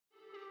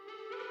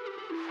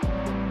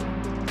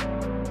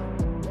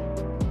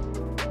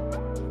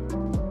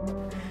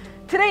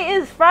Today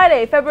is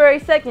Friday, February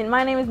 2nd.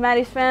 My name is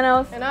Maddie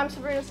Spanos. And I'm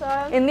Sabrina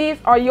Saad. And these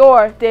are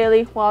your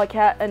daily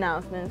Wildcat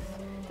announcements.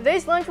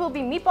 Today's lunch will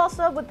be meatball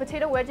sub with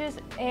potato wedges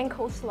and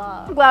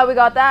coleslaw. I'm glad we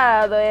got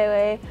that out of the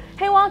way.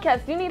 Hey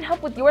Wildcats, do you need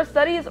help with your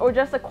studies or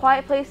just a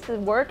quiet place to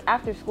work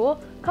after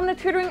school? Come to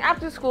tutoring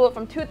after school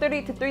from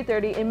 2:30 to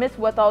 3:30 in Miss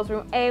Wethal's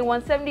room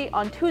A170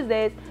 on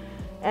Tuesdays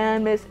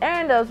and Miss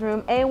Arundel's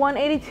room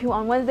A182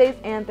 on Wednesdays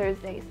and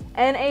Thursdays.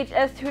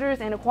 NHS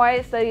tutors and a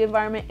quiet study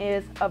environment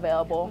is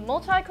available.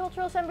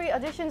 Multicultural Assembly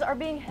auditions are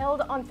being held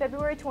on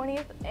February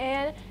 20th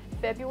and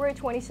February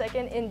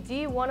 22nd in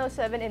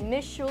D107 in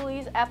Miss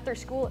Shuli's after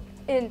school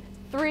at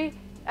 3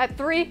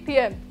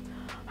 p.m.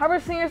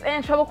 Harbor Singers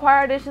and Treble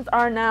Choir auditions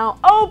are now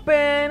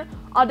open.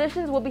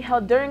 Auditions will be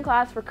held during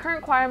class for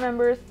current choir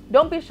members.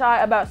 Don't be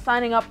shy about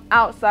signing up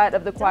outside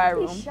of the choir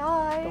room. Don't be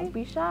shy. Don't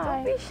be shy.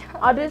 Don't be shy.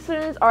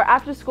 Auditions are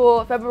after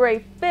school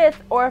February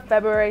 5th or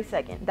February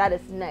 2nd. That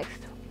is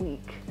next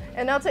week.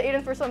 And now to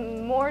Aiden for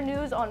some more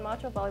news on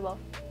matcha volleyball.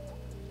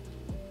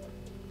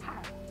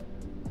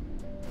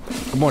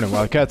 Good morning,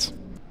 Wildcats.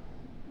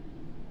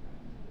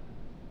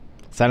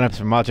 Sign-ups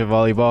for matcha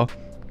volleyball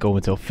go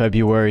until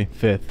February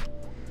 5th.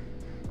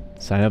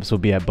 Sign-ups will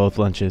be at both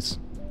lunches,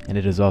 and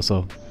it is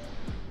also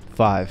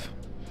 $5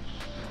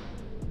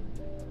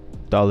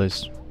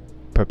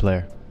 per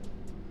player.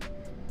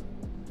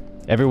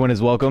 Everyone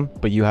is welcome,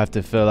 but you have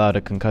to fill out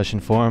a concussion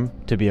form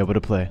to be able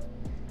to play.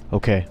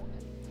 Okay.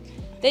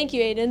 Thank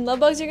you, Aiden. Love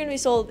bugs are going to be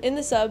sold in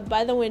the sub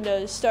by the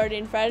windows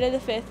starting Friday the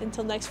 5th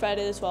until next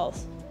Friday the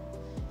 12th.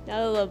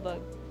 Now the love bug.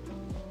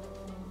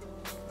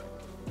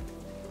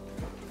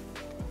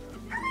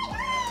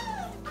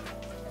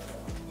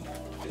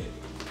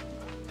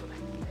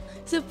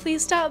 So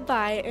please stop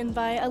by and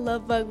buy a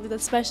love bug with a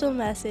special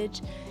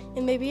message,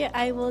 and maybe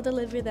I will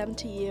deliver them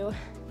to you.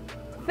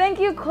 Thank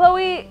you,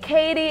 Chloe,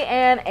 Katie,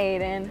 and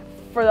Aiden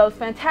for those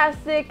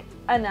fantastic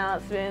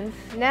announcements.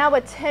 Now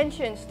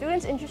attention,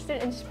 students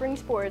interested in spring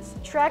sports,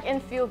 track and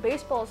field,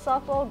 baseball,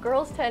 softball,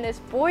 girls tennis,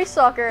 boys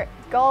soccer,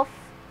 golf.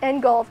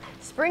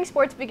 Spring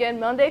sports begin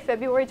Monday,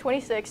 February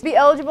 26th. Be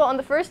eligible on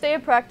the first day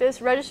of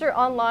practice. Register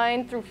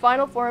online through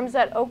final forms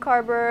at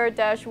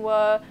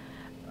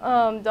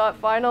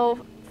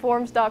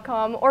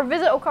oakarbor-wa.finalforms.com or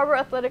visit Oak Harbor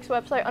Athletics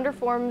website under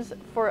forms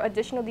for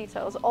additional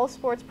details. All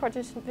sports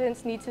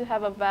participants need to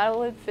have a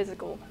valid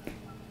physical.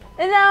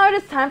 And now it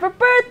is time for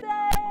birthday!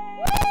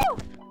 Woo!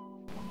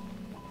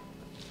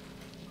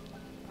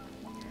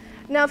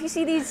 Now if you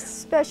see these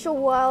special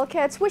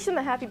Wildcats, wish them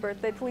a happy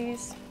birthday,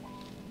 please.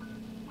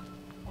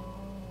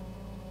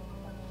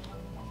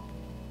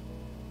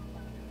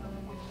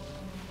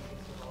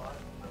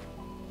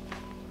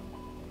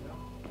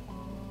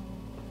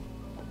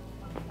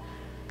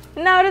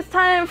 Now it is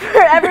time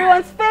for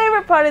everyone's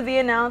favorite part of the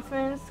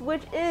announcements,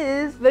 which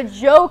is the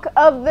joke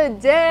of the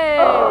day.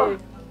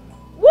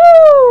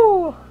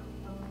 Woo!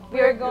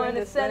 We are going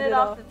to send it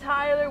off to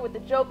Tyler with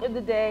the joke of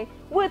the day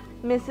with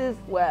Mrs.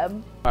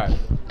 Webb. All right.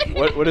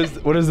 What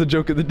is the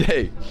joke of the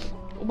day?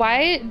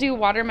 Why do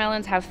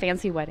watermelons have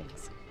fancy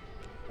weddings?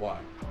 Why?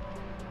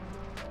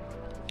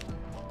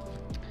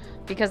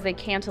 Because they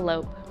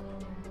cantaloupe.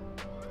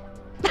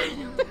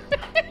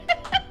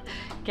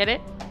 Get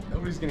it?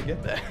 Nobody's gonna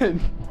get that.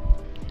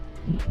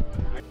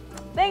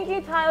 Thank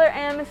you, Tyler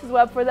and Mrs.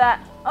 Webb, for that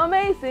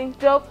amazing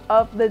joke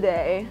of the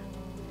day.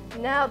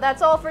 Now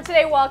that's all for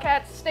today,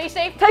 Wildcats. Stay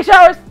safe, Take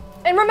showers,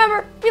 and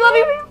remember, we love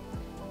you.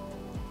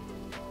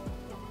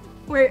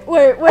 Wait,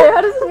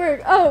 how does this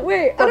work? Oh,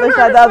 wait, the other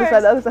side, the other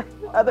side, the other side,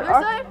 other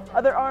arm,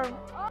 other arm.